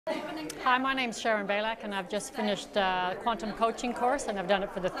Hi, my name's Sharon Baylak and I've just finished a quantum coaching course and I've done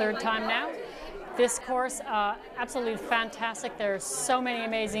it for the third time now. This course, absolutely fantastic. There's so many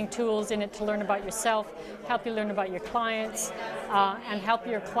amazing tools in it to learn about yourself, help you learn about your clients, and help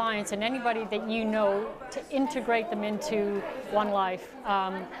your clients and anybody that you know to integrate them into OneLife.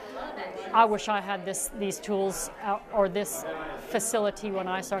 I wish I had these tools or this facility when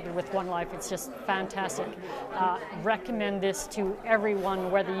I started with OneLife. It's just fantastic. Recommend this to everyone,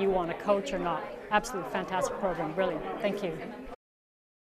 whether you want to coach or not. Absolutely fantastic program. Brilliant. Thank you.